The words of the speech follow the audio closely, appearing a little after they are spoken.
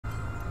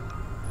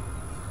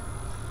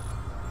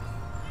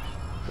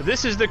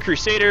This is the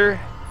Crusader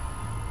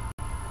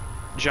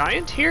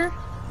giant here.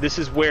 This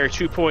is where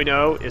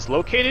 2.0 is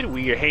located.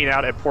 We are hanging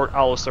out at Port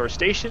Olisar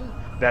Station.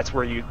 That's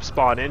where you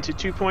spawn into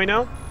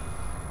 2.0.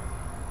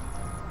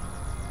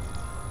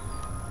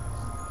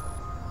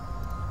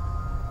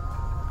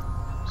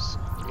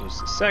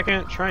 Just a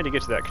second, trying to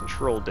get to that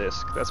control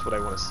disk. That's what I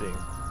want to see.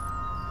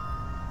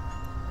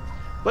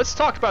 Let's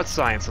talk about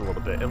science a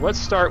little bit, and let's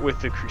start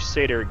with the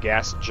Crusader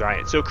gas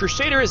giant. So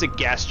Crusader is a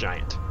gas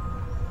giant.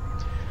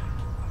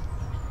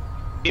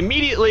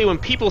 Immediately when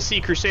people see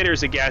Crusader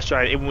as a gas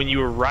giant, and when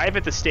you arrive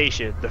at the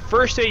station, the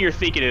first thing you're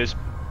thinking is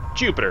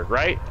Jupiter,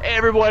 right?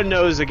 Everyone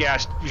knows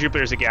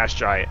Jupiter's a gas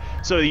giant.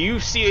 So you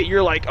see it,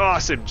 you're like,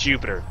 awesome,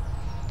 Jupiter.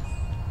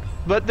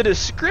 But the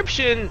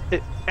description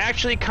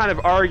actually kind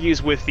of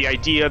argues with the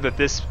idea that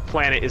this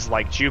planet is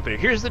like Jupiter.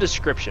 Here's the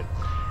description.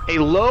 A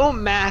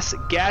low-mass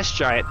gas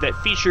giant that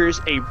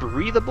features a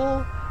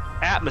breathable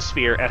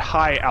atmosphere at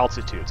high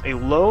altitudes. A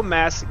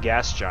low-mass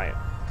gas giant.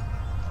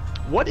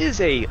 What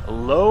is a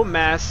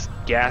low-mass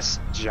gas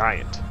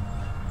giant?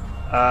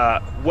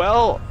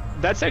 Well,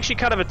 that's actually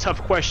kind of a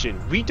tough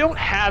question. We don't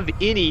have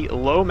any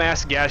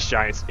low-mass gas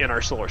giants in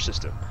our solar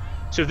system.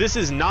 So this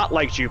is not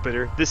like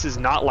Jupiter, this is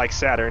not like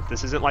Saturn,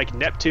 this isn't like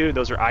Neptune,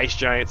 those are ice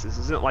giants, this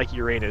isn't like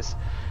Uranus.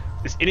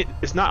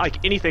 It's not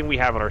like anything we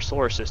have in our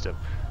solar system.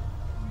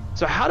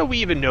 So how do we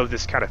even know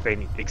this kind of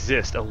thing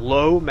exists, a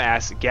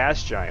low-mass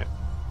gas giant?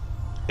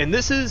 And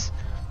this is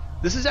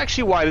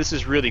actually why this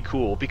is really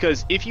cool,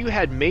 because if you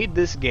had made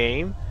this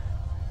game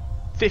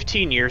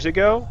 15 years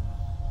ago,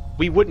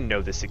 we wouldn't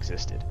know this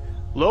existed.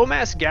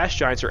 Low-mass gas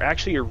giants are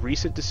actually a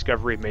recent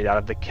discovery made out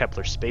of the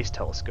Kepler Space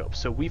Telescope.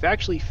 So we've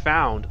actually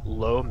found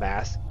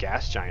low-mass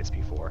gas giants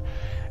before.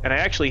 And I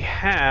actually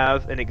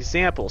have an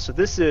example. So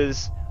this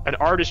is an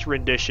artist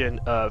rendition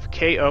of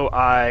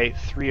KOI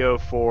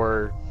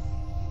 304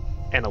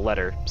 and a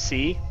letter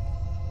C.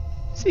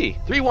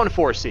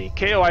 314C.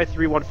 KOI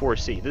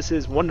 314C. This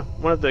is one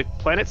of the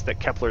planets that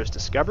Kepler has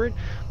discovered.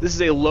 This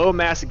is a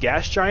low-mass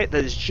gas giant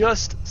that is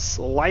just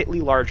slightly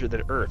larger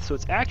than Earth. So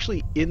it's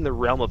actually in the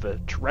realm of a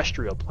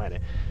terrestrial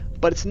planet.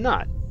 But it's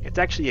not. It's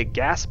actually a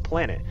gas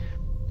planet.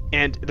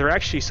 And they're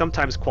actually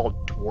sometimes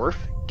called dwarf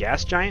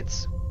gas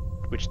giants,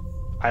 which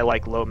I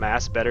like low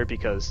mass better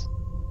because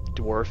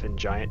dwarf and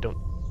giant don't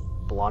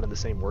belong in the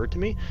same word to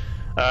me.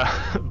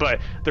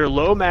 But they're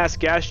low-mass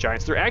gas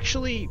giants. They're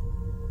actually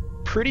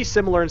pretty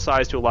similar in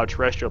size to a lot of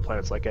terrestrial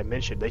planets, like I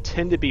mentioned. They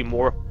tend to be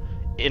more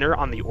inner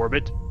on the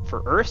orbit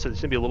for Earth, so they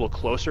tend to be a little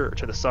closer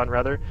to the sun,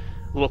 rather.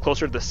 A little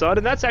closer to the sun,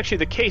 and that's actually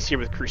the case here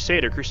with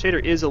Crusader. Crusader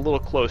is a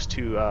little close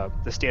to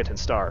the Stanton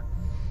star.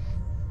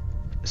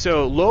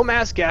 So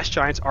low-mass gas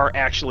giants are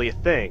actually a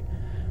thing.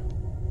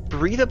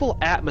 Breathable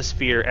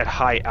atmosphere at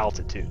high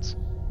altitudes.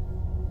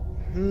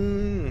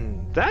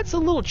 That's a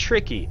little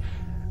tricky.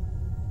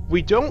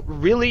 We don't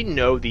really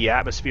know the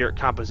atmospheric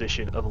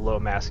composition of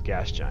low-mass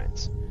gas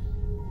giants.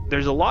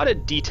 There's a lot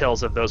of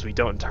details of those we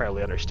don't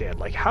entirely understand,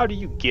 like how do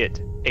you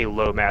get a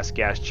low-mass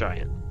gas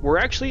giant? We're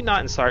actually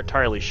not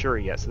entirely sure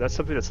yet, so that's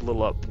something that's a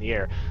little up in the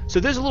air.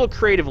 So there's a little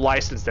creative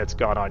license that's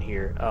gone on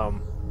here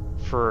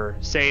for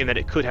saying that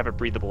it could have a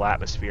breathable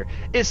atmosphere.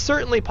 It's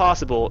certainly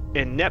possible.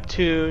 In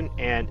Neptune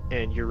and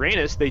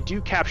Uranus, they do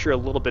capture a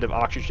little bit of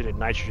oxygen and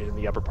nitrogen in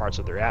the upper parts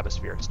of their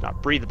atmosphere. It's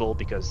not breathable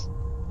because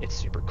it's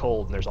super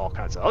cold and there's all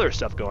kinds of other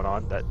stuff going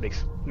on that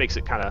makes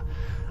it kind of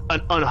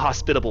an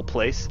unhospitable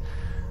place.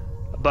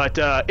 But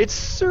it's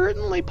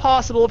certainly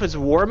possible if it's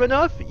warm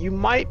enough, you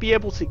might be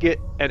able to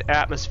get an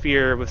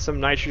atmosphere with some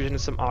nitrogen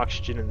and some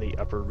oxygen in the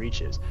upper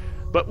reaches.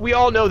 But we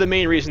all know the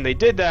main reason they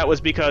did that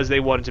was because they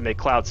wanted to make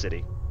Cloud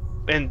City.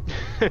 And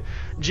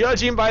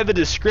judging by the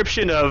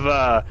description of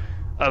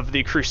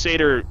the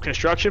Crusader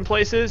construction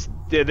places,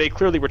 they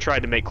clearly were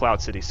trying to make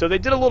Cloud City. So they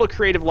did a little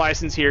creative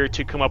license here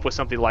to come up with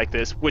something like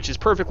this, which is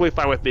perfectly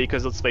fine with me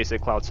because let's face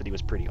it, Cloud City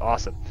was pretty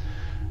awesome.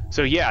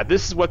 So yeah,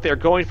 this is what they're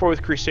going for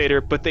with Crusader,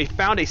 but they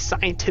found a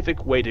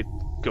scientific way to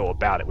go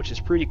about it, which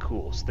is pretty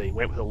cool. So they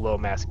went with a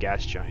low-mass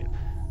gas giant.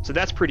 So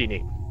that's pretty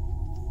neat.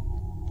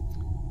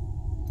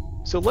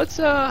 So let's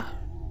go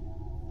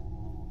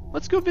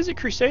visit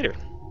Crusader.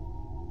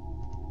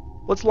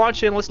 Let's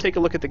launch in, let's take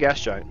a look at the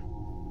gas giant.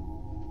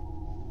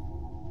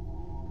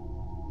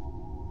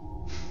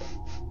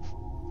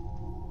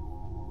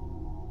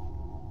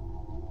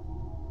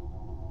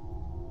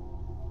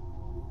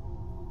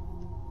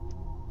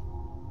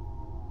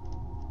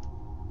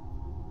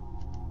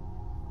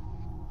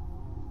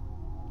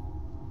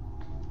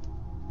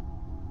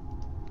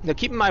 Now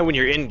keep in mind when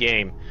you're in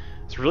game,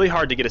 it's really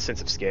hard to get a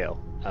sense of scale.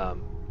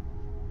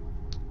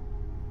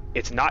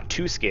 It's not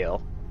to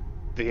scale.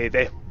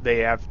 They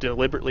have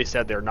deliberately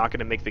said they're not going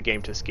to make the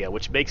game to scale,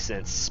 which makes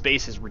sense.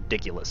 Space is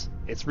ridiculous.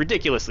 It's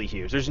ridiculously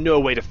huge. There's no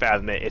way to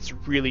fathom it. It's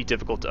really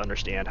difficult to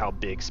understand how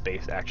big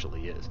space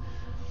actually is.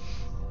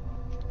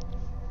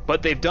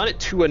 But they've done it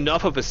to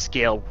enough of a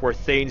scale where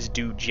things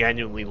do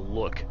genuinely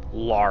look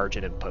large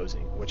and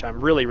imposing, which I'm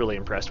really, really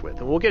impressed with.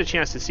 And we'll get a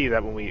chance to see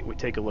that when we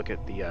take a look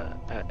at the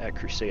at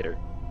Crusader.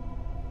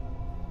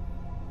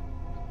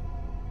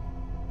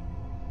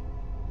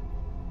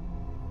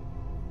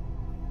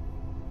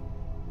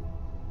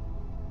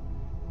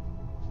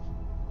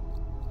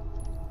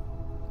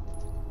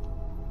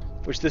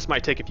 which this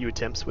might take a few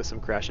attempts with some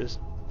crashes.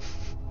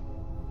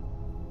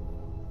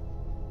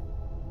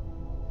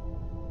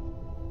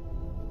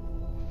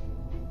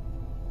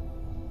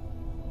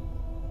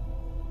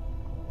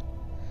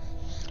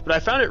 But I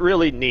found it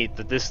really neat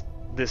that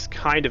this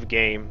kind of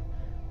game,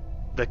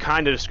 the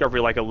kind of discovery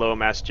like a low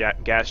mass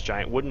gas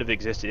giant, wouldn't have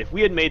existed if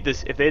we had made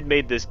this. If they had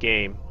made this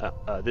game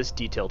this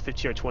detailed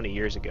 15 or 20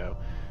 years ago,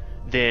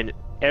 then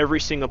every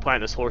single planet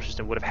in the solar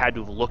system would have had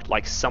to have looked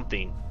like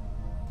something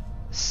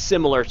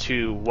similar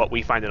to what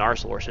we find in our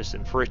solar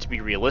system for it to be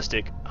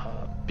realistic,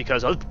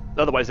 because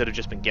otherwise they'd have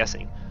just been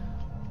guessing.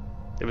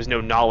 There was no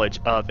knowledge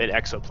of an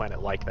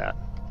exoplanet like that.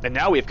 And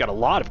now we've got a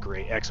lot of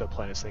great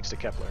exoplanets thanks to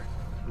Kepler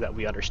that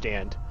we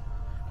understand.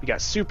 We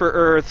got super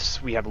Earths,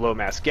 we have low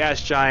mass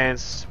gas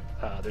giants,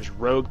 there's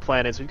rogue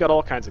planets, we've got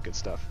all kinds of good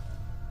stuff.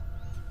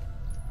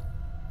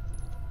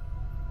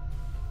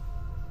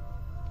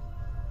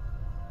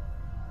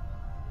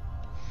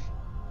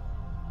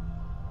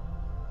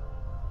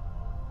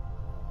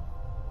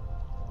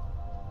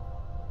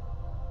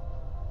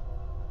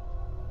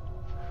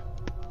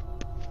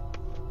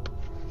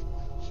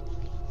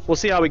 We'll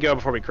see how we go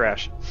before we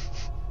crash.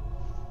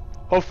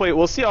 Hopefully,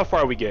 we'll see how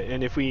far we get,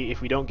 and if we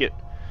don't get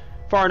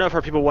far enough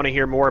or people want to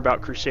hear more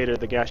about Crusader,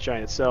 the gas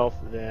giant itself,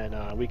 then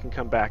we can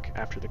come back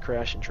after the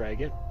crash and try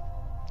again,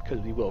 because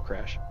we will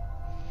crash.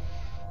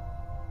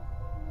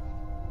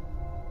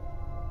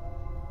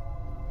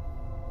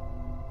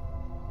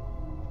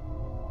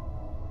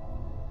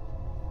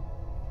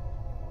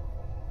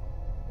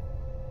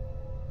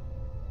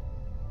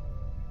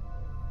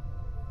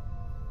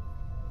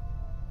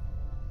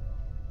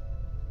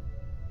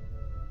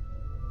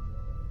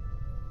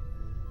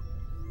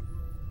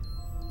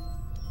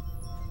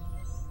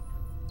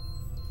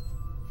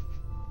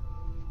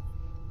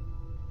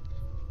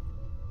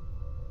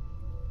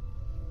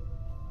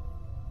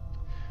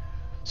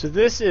 So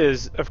this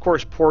is, of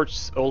course,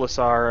 Ports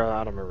Olisar.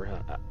 I don't remember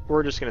how.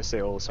 We're just going to say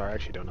Olisar. I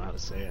actually don't know how to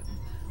say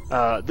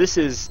it. This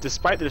is,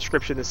 despite the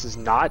description, this is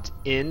not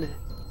in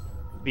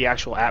the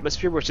actual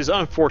atmosphere, which is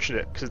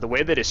unfortunate because the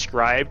way they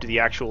described the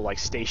actual like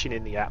station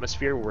in the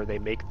atmosphere where they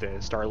make the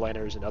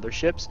Starliners and other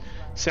ships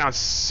sounds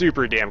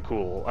super damn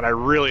cool, and I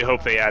really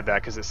hope they add that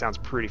because it sounds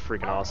pretty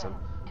freaking awesome.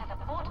 To the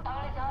Port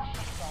Olisar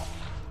shipset.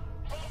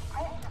 Please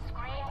press the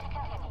screen to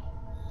continue.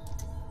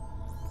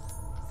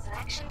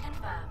 Selection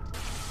confirmed.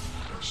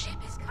 Your ship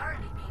is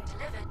currently being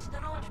delivered to the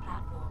launch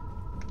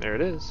platform. There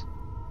it is.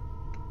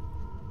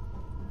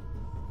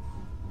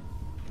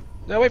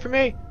 No, wait for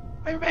me!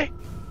 Wait for me!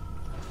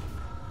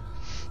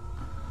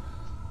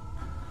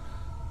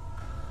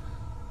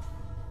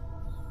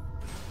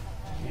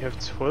 You have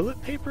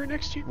toilet paper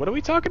next to you? What are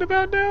we talking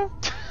about now?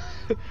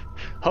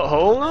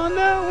 Hold on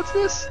now, what's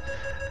this?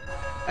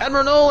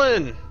 Admiral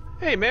Nolan!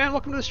 Hey man,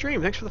 welcome to the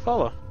stream, thanks for the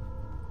follow.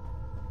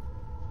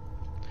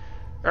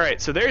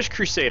 Alright, so there's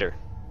Crusader.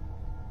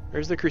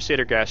 There's the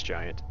Crusader gas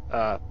giant.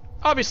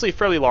 Obviously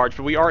fairly large,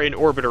 but we are in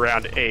orbit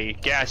around a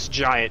gas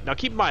giant. Now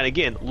keep in mind,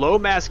 again, low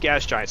mass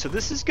gas giant, so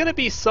this is going to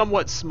be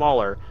somewhat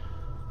smaller.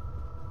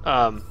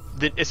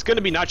 It's going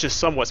to be not just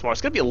somewhat smaller,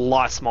 it's going to be a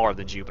lot smaller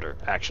than Jupiter,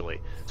 actually.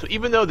 So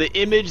even though the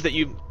image that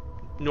you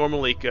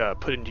normally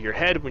put into your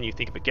head when you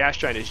think of a gas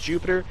giant is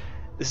Jupiter,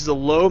 this is a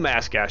low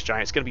mass gas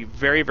giant. It's going to be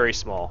very, very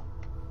small.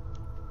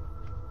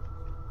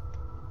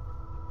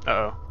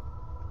 Uh-oh.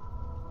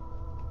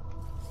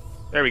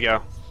 There we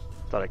go.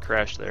 Thought I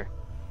crashed there.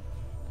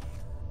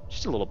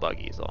 Just a little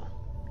buggy is all.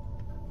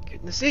 Get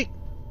in the seat.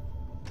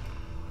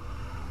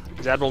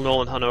 Is Admiral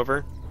Nolan hung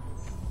over?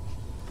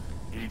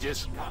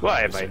 Aegis.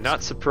 Why am I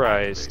not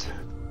surprised?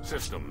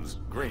 Systems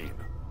green.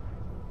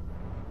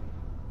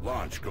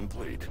 Launch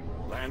complete.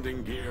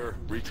 Landing gear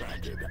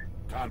retracted.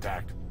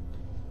 Contact.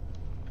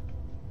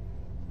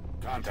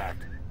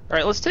 Contact.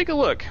 Alright, let's take a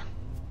look.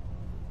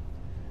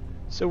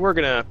 So we're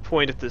gonna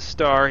point at the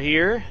star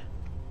here.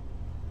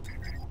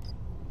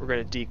 We're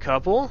gonna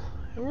decouple,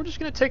 and we're just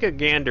gonna take a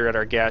gander at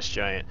our gas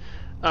giant.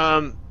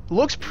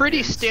 Looks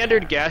pretty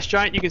standard gas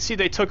giant. You can see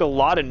they took a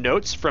lot of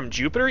notes from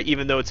Jupiter,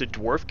 even though it's a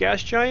dwarf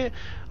gas giant.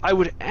 I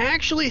would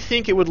actually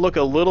think it would look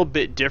a little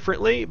bit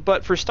differently,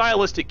 but for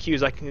stylistic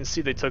cues, I can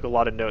see they took a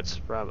lot of notes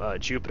from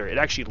Jupiter. It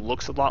actually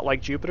looks a lot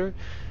like Jupiter.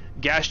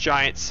 Gas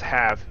giants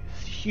have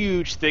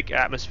huge, thick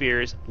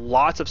atmospheres,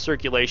 lots of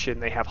circulation.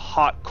 They have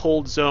hot,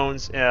 cold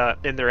zones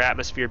in their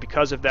atmosphere.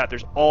 Because of that,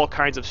 there's all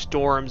kinds of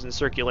storms and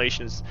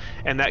circulations,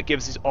 and that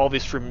gives all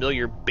these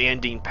familiar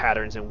banding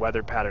patterns and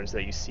weather patterns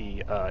that you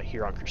see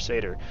here on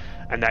Crusader,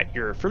 and that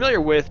you're familiar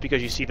with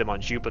because you see them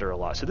on Jupiter a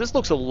lot. So this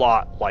looks a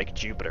lot like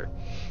Jupiter.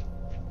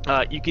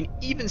 You can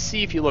even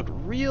see, if you look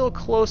real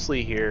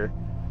closely here,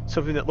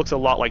 something that looks a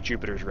lot like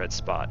Jupiter's red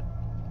spot.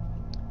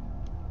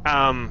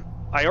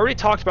 I already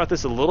talked about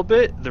this a little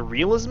bit, the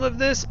realism of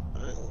this.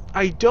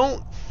 I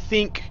don't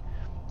think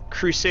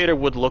Crusader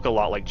would look a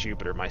lot like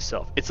Jupiter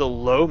myself. It's a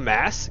low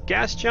mass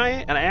gas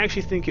giant, and I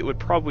actually think it would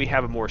probably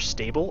have a more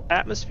stable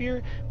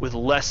atmosphere with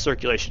less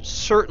circulation.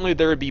 Certainly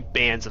there would be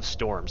bands of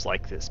storms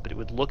like this, but it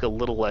would look a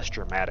little less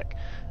dramatic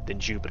than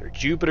Jupiter.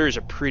 Jupiter is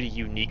a pretty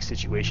unique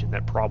situation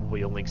that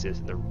probably only exists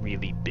in the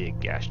really big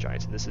gas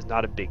giants, and this is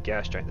not a big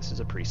gas giant, this is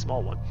a pretty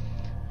small one.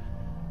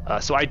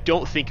 So I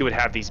don't think it would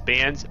have these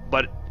bands,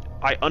 but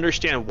I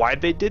understand why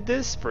they did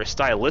this. For a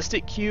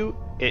stylistic cue,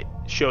 it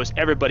shows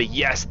everybody,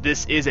 yes,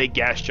 this is a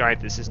gas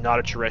giant, this is not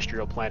a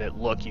terrestrial planet.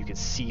 Look, you can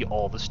see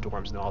all the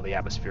storms and all the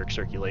atmospheric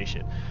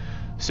circulation.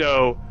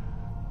 So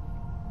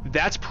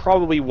that's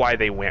probably why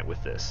they went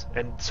with this.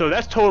 And so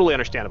that's totally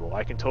understandable.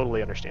 I can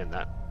totally understand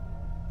that.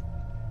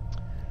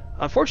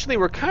 Unfortunately,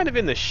 we're kind of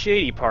in the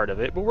shady part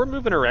of it, but we're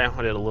moving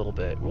around it a little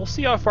bit. We'll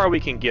see how far we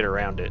can get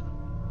around it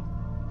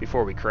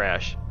before we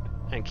crash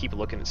and keep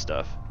looking at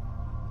stuff.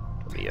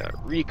 Let me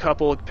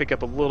recouple, pick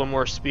up a little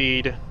more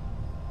speed.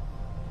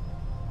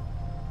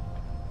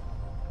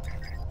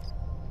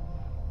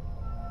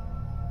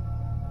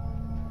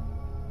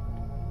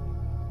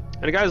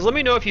 And guys, let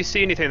me know if you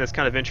see anything that's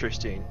kind of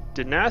interesting.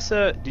 Did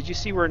you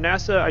see where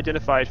NASA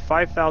identified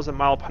 5,000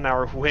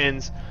 mile/hour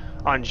winds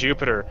on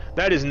Jupiter?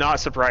 That is not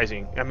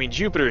surprising. I mean,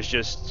 Jupiter is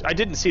just, I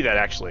didn't see that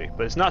actually,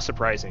 but it's not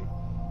surprising.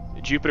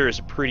 Jupiter is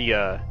a pretty,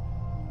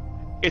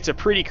 it's a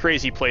pretty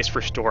crazy place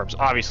for storms,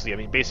 obviously. I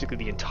mean, basically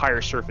the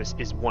entire surface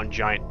is one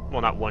giant,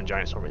 well, not one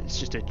giant storm, it's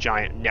just a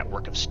giant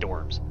network of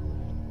storms.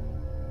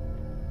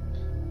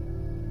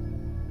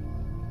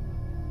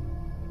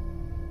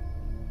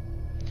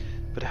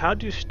 But how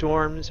do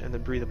storms and the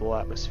breathable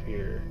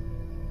atmosphere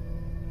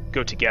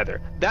go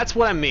together? That's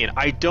what I mean.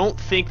 I don't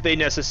think they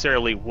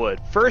necessarily would.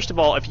 First of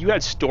all, if you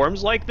had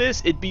storms like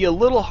this, it'd be a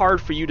little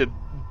hard for you to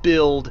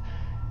build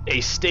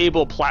a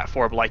stable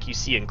platform like you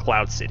see in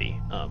Cloud City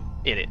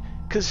in it.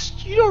 Because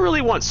you don't really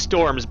want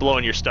storms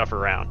blowing your stuff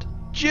around.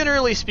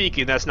 Generally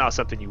speaking, that's not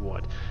something you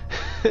want.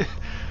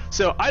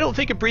 So I don't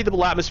think a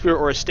breathable atmosphere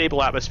or a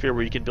stable atmosphere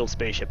where you can build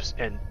spaceships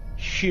and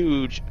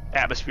huge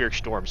atmospheric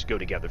storms go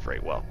together very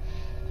well.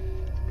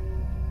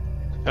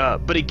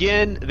 But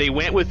again, they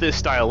went with this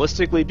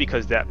stylistically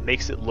because that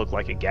makes it look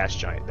like a gas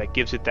giant. That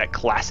gives it that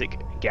classic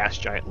gas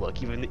giant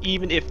look.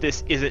 Even if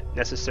this isn't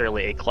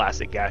necessarily a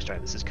classic gas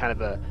giant, this is kind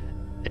of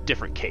a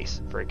different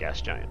case for a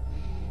gas giant.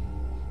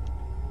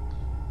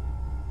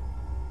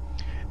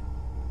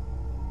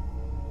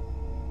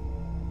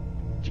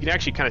 You can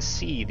actually kind of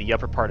see the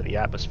upper part of the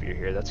atmosphere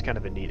here. That's kind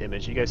of a neat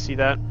image. You guys see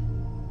that?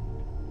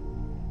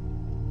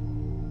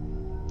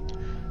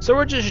 So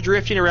we're just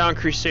drifting around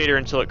Crusader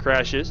until it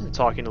crashes and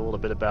talking a little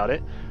bit about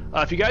it.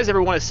 If you guys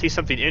ever want to see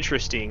something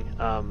interesting,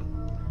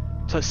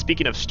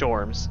 speaking of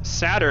storms,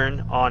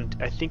 Saturn on,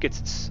 I think it's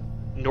its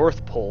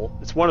north pole,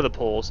 it's one of the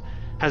poles,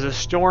 has a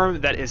storm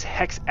that is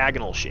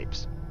hexagonal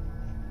shapes.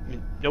 I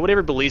mean, nobody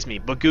ever believes me,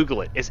 but Google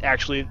it. It's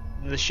actually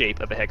in the shape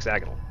of a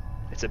hexagonal.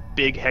 It's a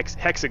big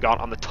hexagon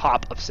on the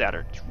top of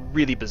Saturn. It's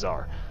really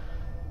bizarre.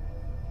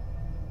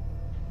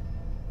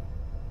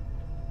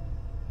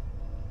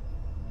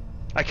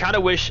 I kind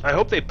of wish, I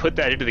hope they put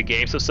that into the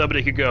game so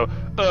somebody could go,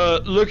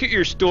 look at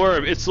your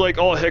storm, it's like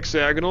all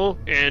hexagonal,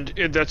 and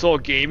that's all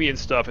gamey and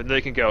stuff, and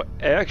they can go,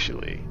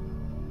 actually,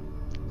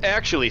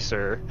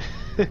 sir,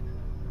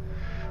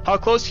 how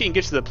close can you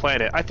get to the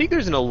planet? I think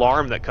there's an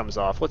alarm that comes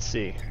off, let's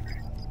see.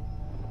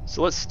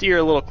 So let's steer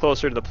a little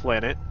closer to the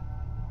planet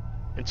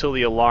until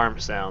the alarm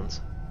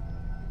sounds.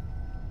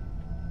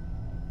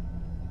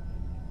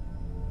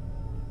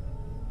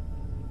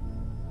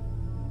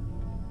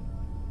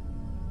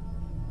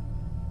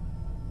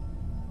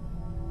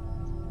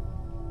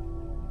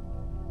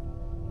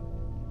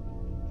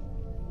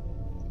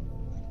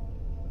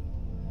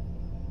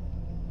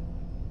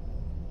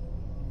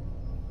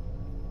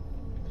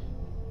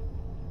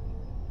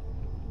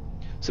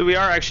 So we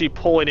are actually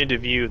pulling into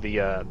view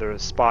the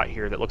spot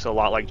here that looks a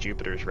lot like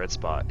Jupiter's red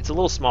spot. It's a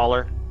little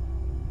smaller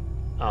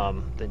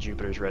than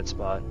Jupiter's red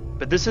spot,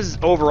 but this is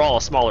overall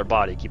a smaller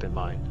body, keep in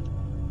mind.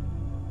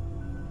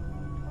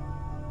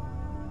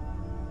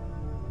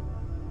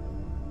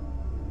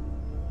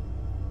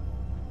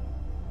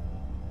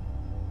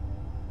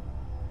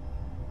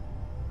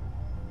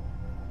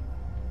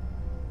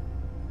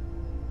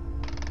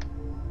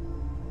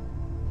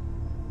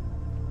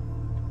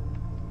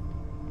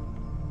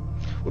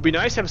 Would be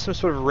nice to have some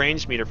sort of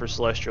range meter for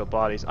celestial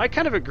bodies. I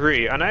kind of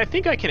agree, and I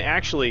think I can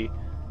actually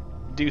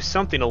do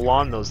something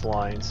along those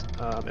lines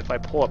if I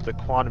pull up the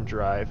quantum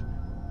drive.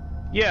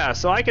 Yeah,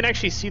 so I can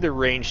actually see the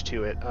range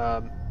to it.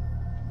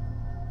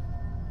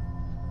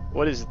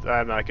 What is...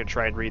 I can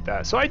try and read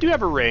that. So I do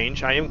have a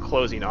range. I am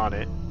closing on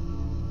it.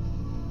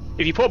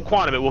 If you pull up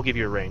quantum, it will give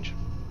you a range.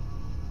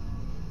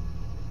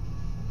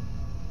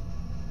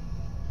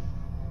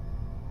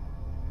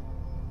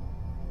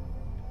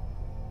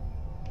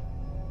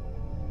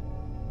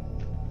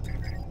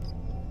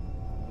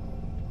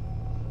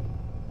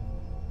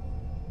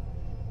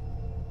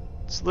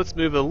 So let's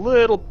move a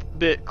little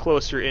bit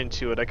closer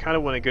into it. I kind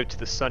of want to go to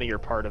the sunnier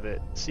part of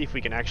it, see if we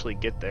can actually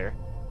get there.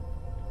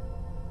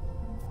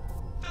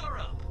 Fill her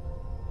up.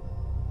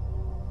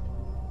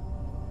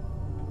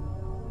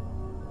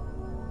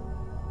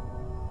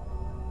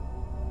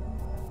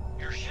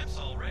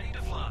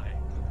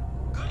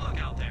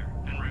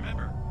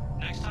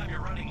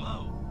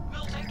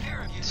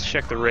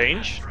 check the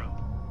range.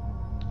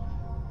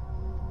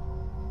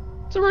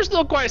 So we're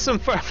still quite some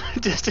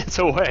distance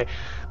away.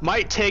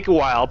 Might take a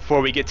while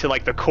before we get to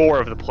like the core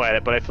of the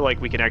planet, but I feel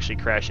like we can actually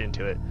crash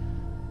into it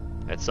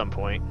at some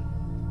point.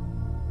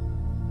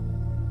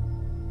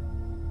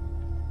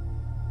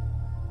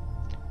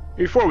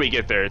 Before we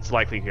get there, it's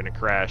likely going to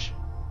crash.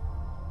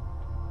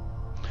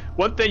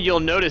 One thing you'll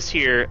notice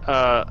here,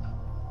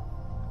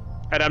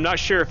 and I'm not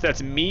sure if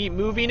that's me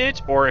moving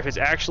it or if it's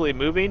actually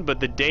moving, but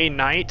the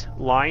day-night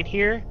line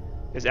here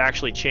is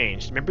actually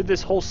changed. Remember,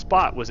 this whole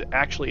spot was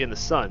actually in the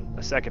sun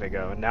a second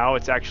ago, and now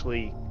it's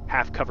actually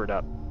half covered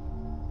up.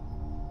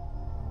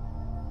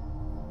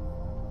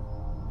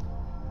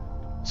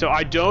 So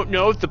I don't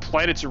know if the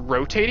planet's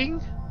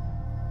rotating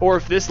or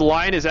if this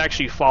line is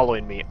actually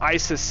following me. I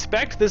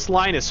suspect this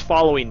line is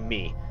following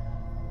me.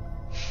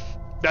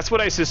 That's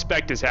what I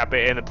suspect is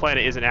happening, and the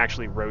planet isn't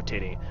actually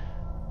rotating.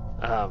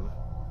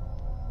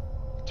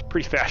 It's a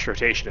pretty fast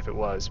rotation if it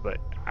was, but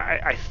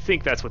I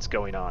think that's what's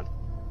going on.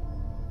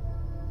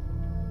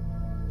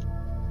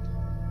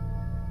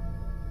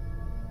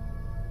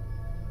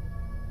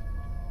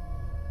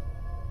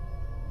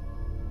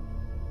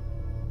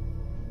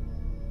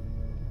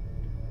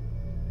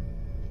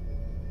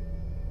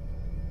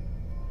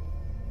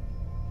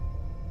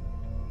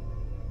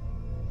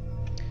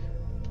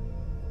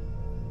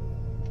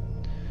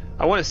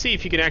 I want to see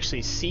if you can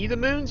actually see the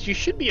moons. You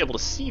should be able to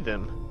see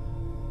them.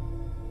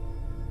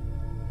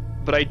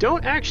 But I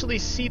don't actually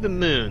see the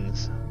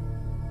moons.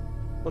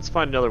 Let's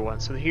find another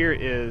one. So here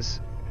is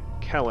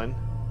Kellen.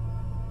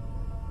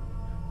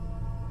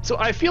 So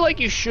I feel like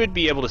you should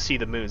be able to see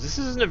the moons. This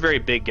isn't a very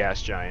big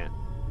gas giant.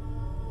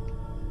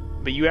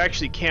 But you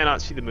actually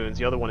cannot see the moons.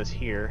 The other one is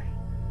here.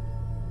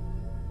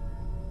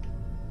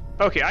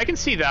 Okay, I can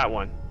see that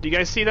one. Do you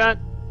guys see that?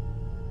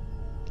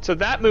 So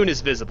that moon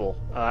is visible.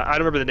 I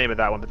don't remember the name of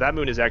that one, but that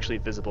moon is actually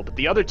visible. But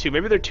the other two,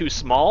 maybe they're too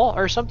small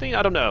or something?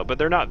 I don't know, but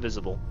they're not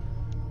visible.